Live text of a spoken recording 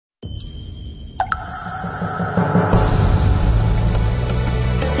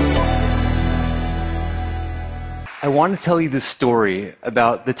I want to tell you this story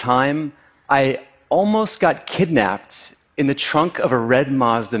about the time I almost got kidnapped in the trunk of a red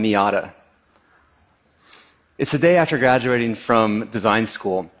Mazda Miata. It's the day after graduating from design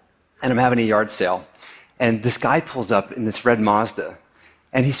school, and I'm having a yard sale. And this guy pulls up in this red Mazda,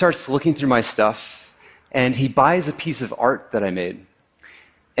 and he starts looking through my stuff, and he buys a piece of art that I made.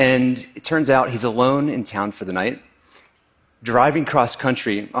 And it turns out he's alone in town for the night, driving cross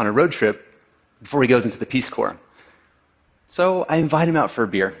country on a road trip before he goes into the Peace Corps. So I invite him out for a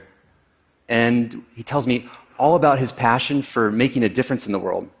beer, and he tells me all about his passion for making a difference in the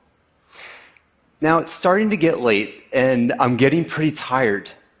world. Now, it's starting to get late, and I'm getting pretty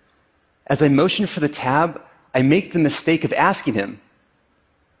tired. As I motion for the tab, I make the mistake of asking him,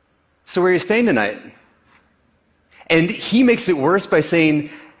 "So where are you staying tonight?" And he makes it worse by saying,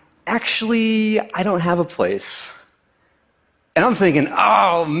 "Actually, I don't have a place." And I'm thinking,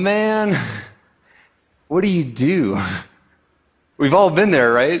 oh man, what do you do? We've all been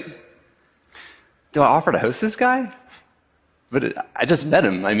there, right? Do I offer to host this guy? But I just met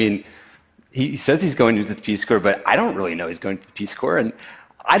him. I mean, he says he's going to the Peace Corps, but I don't really know he's going to the Peace Corps, and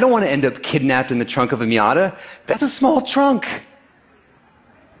I don't want to end up kidnapped in the trunk of a Miata. That's a small trunk.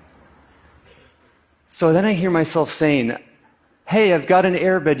 So then I hear myself saying, "Hey, I've got an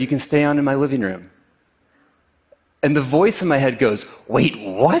airbed you can stay on in my living room." And the voice in my head goes, "Wait,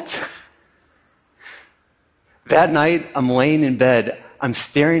 what?" That night, I'm laying in bed, I'm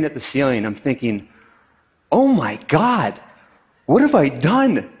staring at the ceiling, I'm thinking, oh my God, what have I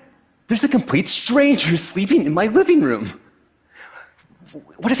done? There's a complete stranger sleeping in my living room.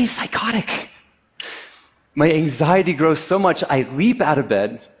 What if he's psychotic? My anxiety grows so much, I leap out of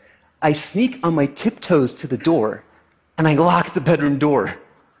bed, I sneak on my tiptoes to the door, and I lock the bedroom door.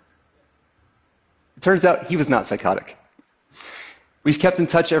 It turns out he was not psychotic. We've kept in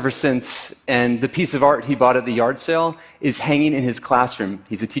touch ever since, and the piece of art he bought at the yard sale is hanging in his classroom.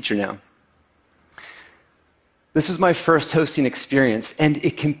 He's a teacher now. This was my first hosting experience, and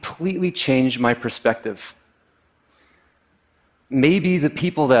it completely changed my perspective. Maybe the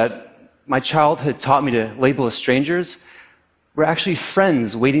people that my childhood taught me to label as strangers were actually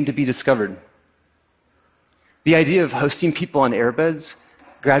friends waiting to be discovered. The idea of hosting people on airbeds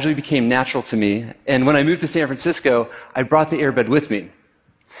gradually became natural to me, and when I moved to San Francisco, I brought the airbed with me.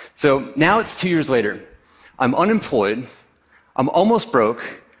 So now it's 2 years later. I'm unemployed, I'm almost broke,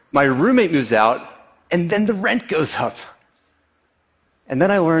 my roommate moves out, and then the rent goes up. And then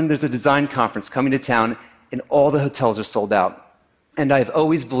I learned there's a design conference coming to town, and all the hotels are sold out. And I've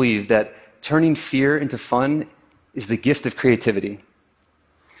always believed that turning fear into fun is the gift of creativity.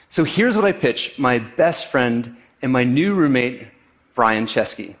 So here's what I pitch my best friend and my new roommate, Brian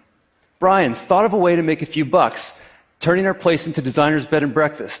Chesky. Brian thought of a way to make a few bucks, turning our place into designer's bed and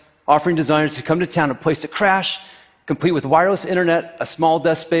breakfast, offering designers who come to town a place to crash, complete with wireless internet, a small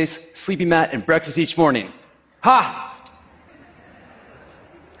desk space, sleeping mat, and breakfast each morning. Ha!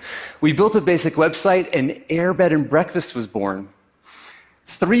 We built a basic website, and Air Bed and Breakfast was born.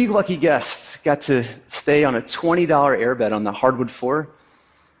 3 lucky guests got to stay on a $20 airbed on the hardwood floor,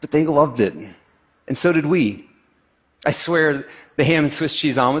 but they loved it, and so did we. I swear, the ham and Swiss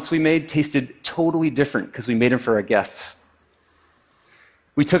cheese omelets we made tasted totally different because we made them for our guests.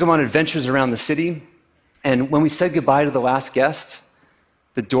 We took them on adventures around the city, and when we said goodbye to the last guest,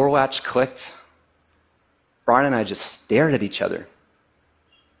 the door latch clicked. Brian and I just stared at each other.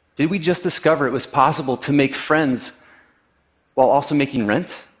 Did we just discover it was possible to make friends while also making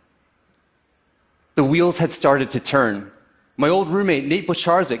rent? The wheels had started to turn. My old roommate, Nate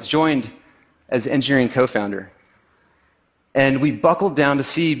Bocharzik, joined as engineering co-founder. And we buckled down to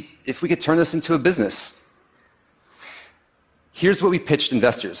see if we could turn this into a business. Here's what we pitched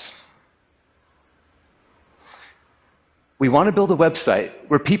investors. We want to build a website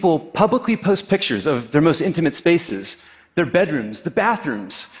where people publicly post pictures of their most intimate spaces, their bedrooms, the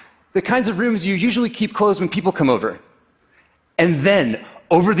bathrooms, the kinds of rooms you usually keep closed when people come over. And then,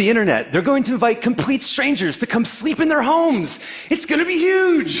 over the internet, they're going to invite complete strangers to come sleep in their homes. It's going to be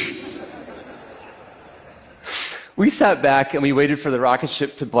huge. We sat back and we waited for the rocket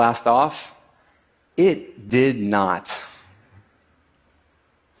ship to blast off. It did not.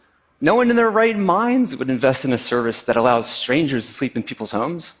 No one in their right minds would invest in a service that allows strangers to sleep in people's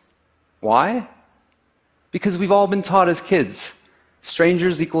homes. Why? Because we've all been taught as kids,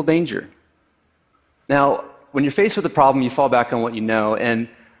 strangers equal danger. Now, when you're faced with a problem, you fall back on what you know, and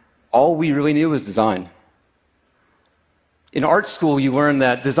all we really knew was design. In art school, you learn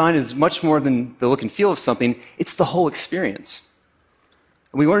that design is much more than the look and feel of something, it's the whole experience.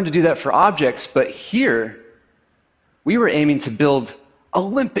 And we learned to do that for objects, but here, we were aiming to build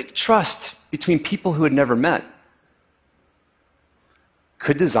Olympic trust between people who had never met.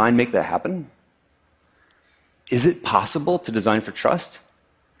 Could design make that happen? Is it possible to design for trust?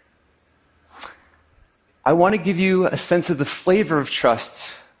 I want to give you a sense of the flavor of trust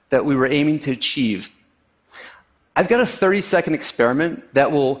that we were aiming to achieve. I've got a 30-second experiment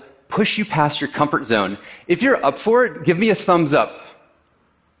that will push you past your comfort zone. If you're up for it, give me a thumbs up.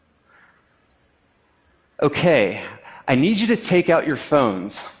 Okay, I need you to take out your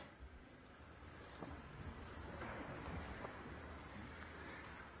phones.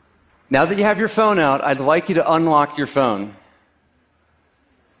 Now that you have your phone out, I'd like you to unlock your phone.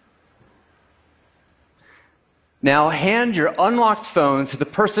 Now hand your unlocked phone to the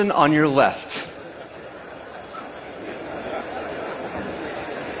person on your left.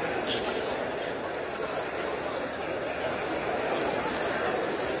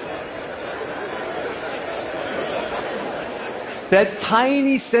 That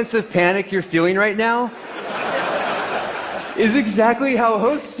tiny sense of panic you're feeling right now is exactly how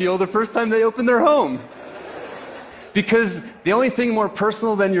hosts feel the first time they open their home. Because the only thing more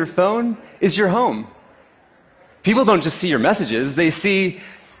personal than your phone is your home. People don't just see your messages, they see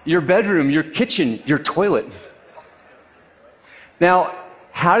your bedroom, your kitchen, your toilet. Now,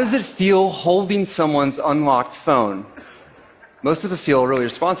 how does it feel holding someone's unlocked phone? Most of us feel really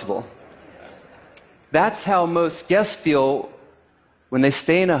responsible. That's how most guests feel when they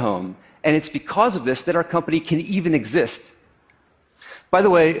stay in a home. And it's because of this that our company can even exist. By the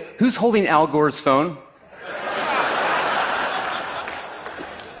way, who's holding Al Gore's phone?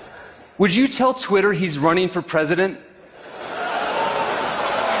 Would you tell Twitter he's running for president?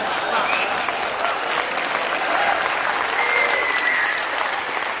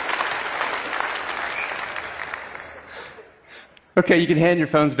 Okay, you can hand your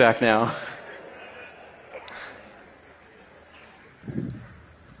phones back now.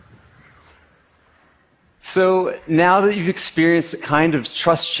 So now that you've experienced the kind of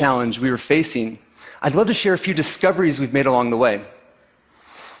trust challenge we were facing, I'd love to share a few discoveries we've made along the way.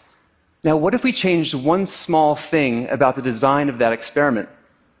 Now, what if we changed one small thing about the design of that experiment?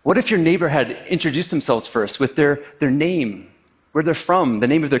 What if your neighbor had introduced themselves first with their name, where they're from, the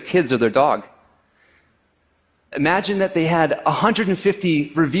name of their kids or their dog? Imagine that they had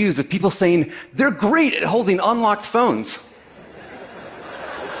 150 reviews of people saying, they're great at holding unlocked phones.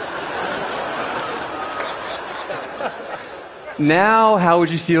 Now, how would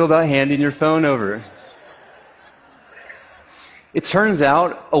you feel about handing your phone over? It turns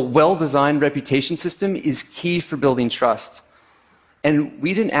out a well-designed reputation system is key for building trust. And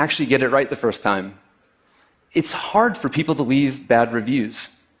we didn't actually get it right the first time. It's hard for people to leave bad reviews.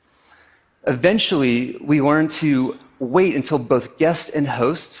 Eventually, we learned to wait until both guest and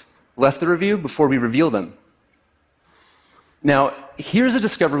host left the review before we reveal them. Now, here's a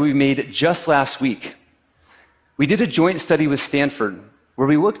discovery we made just last week. We did a joint study with Stanford where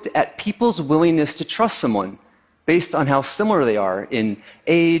we looked at people's willingness to trust someone based on how similar they are in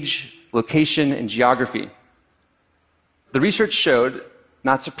age, location, and geography. The research showed,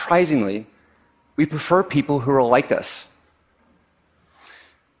 not surprisingly, we prefer people who are like us.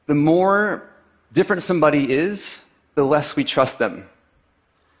 The more different somebody is, the less we trust them.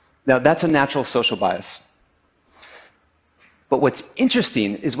 Now, that's a natural social bias. But what's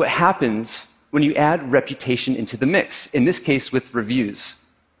interesting is what happens when you add reputation into the mix, in this case with reviews.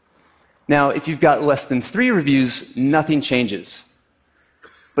 Now, if you've got less than 3 reviews, nothing changes.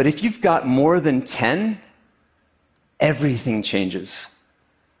 But if you've got more than 10, everything changes.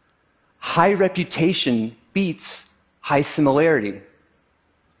 High reputation beats high similarity.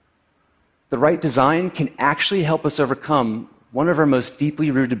 The right design can actually help us overcome one of our most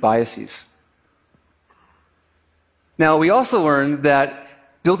deeply rooted biases. Now, we also learned that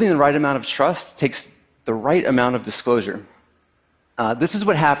building the right amount of trust takes the right amount of disclosure. This is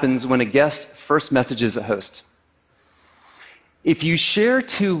what happens when a guest first messages a host. If you share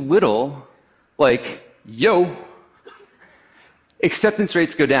too little, like, yo, acceptance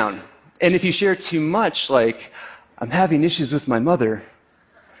rates go down. And if you share too much, like, I'm having issues with my mother,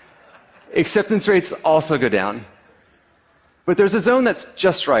 acceptance rates also go down. But there's a zone that's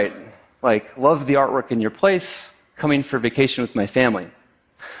just right, like, love the artwork in your place, coming for vacation with my family.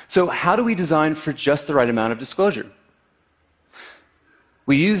 So how do we design for just the right amount of disclosure?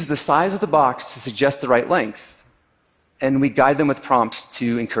 We use the size of the box to suggest the right length, and we guide them with prompts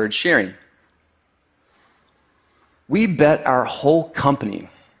to encourage sharing. We bet our whole company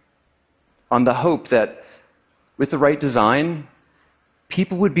on the hope that with the right design,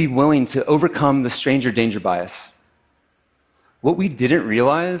 people would be willing to overcome the stranger danger bias. What we didn't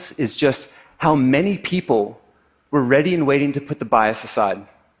realize is just how many people were ready and waiting to put the bias aside.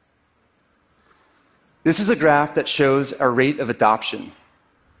 This is a graph that shows our rate of adoption.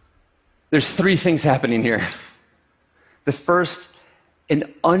 There's three things happening here. The first,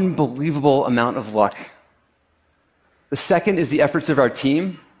 an unbelievable amount of luck. The second is the efforts of our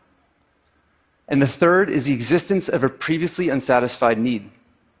team. And the third is the existence of a previously unsatisfied need.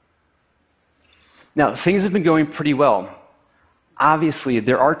 Now, things have been going pretty well. Obviously,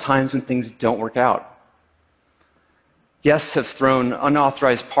 there are times when things don't work out. Guests have thrown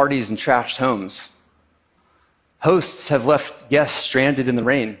unauthorized parties and trashed homes. Hosts have left guests stranded in the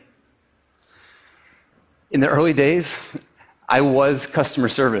rain. In the early days, I was customer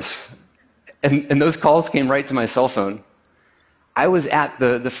service, and those calls came right to my cell phone. I was at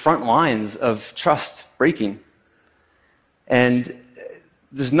the front lines of trust breaking, and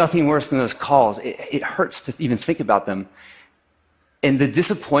there's nothing worse than those calls. It hurts to even think about them. And the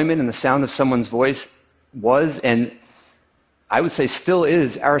disappointment and the sound of someone's voice was, and I would say still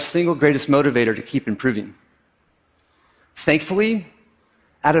is, our single greatest motivator to keep improving. Thankfully,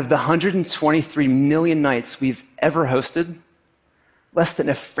 out of the 123 million nights we've ever hosted, less than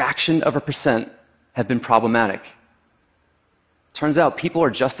a fraction of a percent have been problematic. Turns out people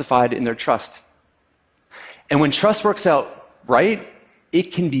are justified in their trust. And when trust works out right,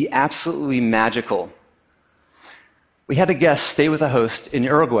 it can be absolutely magical. We had a guest stay with a host in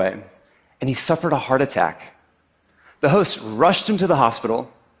Uruguay, and he suffered a heart attack. The host rushed him to the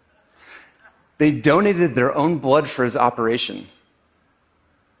hospital. They donated their own blood for his operation.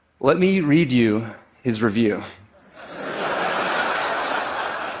 Let me read you his review.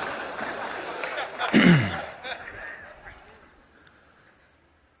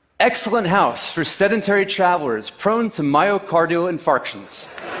 Excellent house for sedentary travelers prone to myocardial infarctions.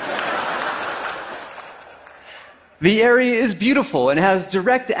 The area is beautiful and has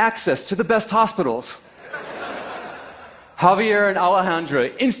direct access to the best hospitals. Javier and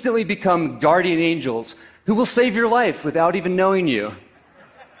Alejandra instantly become guardian angels who will save your life without even knowing you.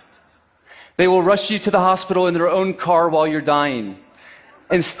 They will rush you to the hospital in their own car while you're dying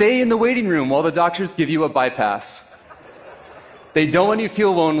and stay in the waiting room while the doctors give you a bypass. They don't let you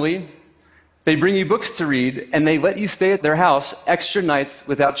feel lonely. They bring you books to read, and they let you stay at their house extra nights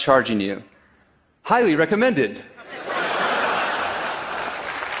without charging you. Highly recommended.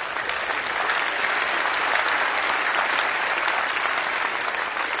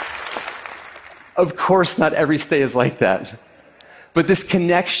 Of course, not every stay is like that. But this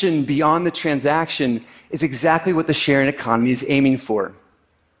connection beyond the transaction is exactly what the sharing economy is aiming for.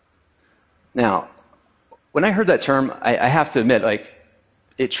 Now, when I heard that term, I have to admit,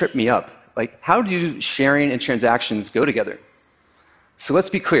 it tripped me up. How do sharing and transactions go together? So let's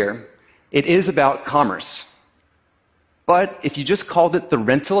be clear. It is about commerce. But if you just called it the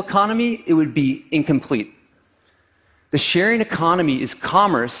rental economy, it would be incomplete. The sharing economy is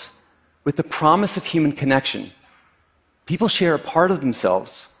commerce with the promise of human connection. People share a part of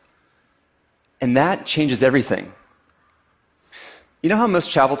themselves, and that changes everything. You know how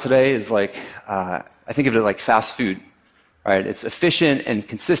most travel today is I think of it like fast food, right? It's efficient and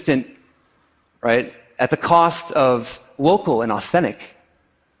consistent, right? At the cost of local and authentic.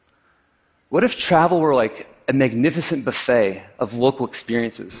 What if travel were like a magnificent buffet of local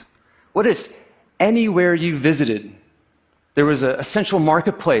experiences? What if anywhere you visited, there was a central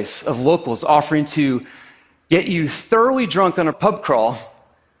marketplace of locals offering to get you thoroughly drunk on a pub crawl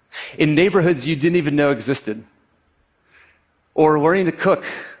in neighborhoods you didn't even know existed? Or learning to cook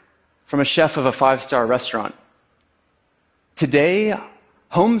from a chef of a 5-star restaurant. Today,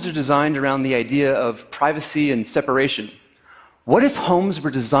 homes are designed around the idea of privacy and separation. What if homes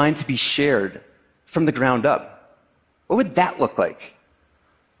were designed to be shared from the ground up? What would that look like?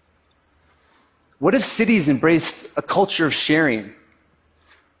 What if cities embraced a culture of sharing?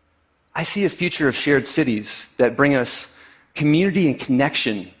 I see a future of shared cities that bring us community and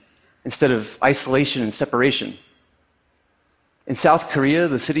connection instead of isolation and separation. In South Korea,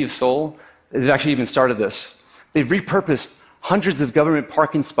 the city of Seoul, they've actually even started this. They've repurposed hundreds of government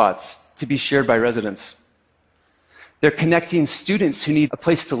parking spots to be shared by residents. They're connecting students who need a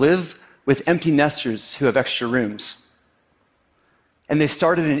place to live with empty nesters who have extra rooms. And they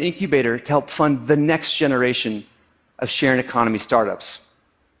started an incubator to help fund the next generation of sharing economy startups.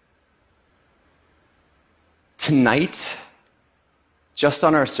 Tonight, just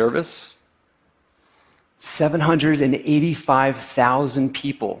on our service, 785,000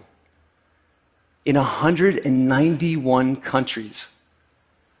 people in 191 countries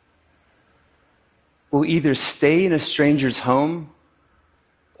will either stay in a stranger's home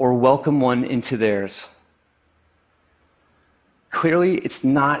or welcome one into theirs. Clearly, it's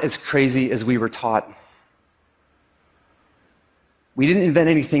not as crazy as we were taught. We didn't invent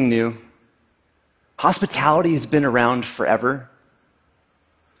anything new. Hospitality has been around forever.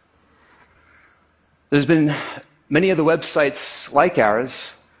 There's been many other websites like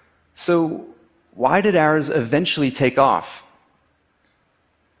ours, so why did ours eventually take off?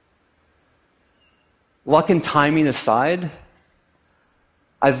 Luck and timing aside,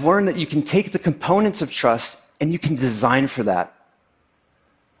 I've learned that you can take the components of trust and you can design for that.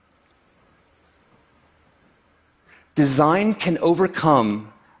 Design can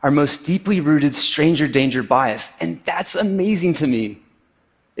overcome our most deeply rooted stranger danger bias, and that's amazing to me.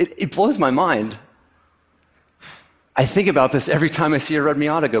 It blows my mind. I think about this every time I see a red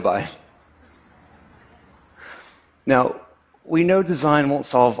Miata go by. Now, we know design won't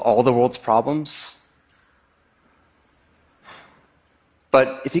solve all the world's problems,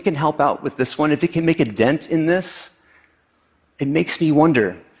 but if it can help out with this one, if it can make a dent in this, it makes me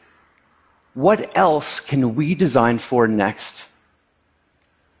wonder, what else can we design for next?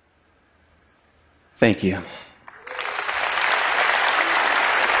 Thank you.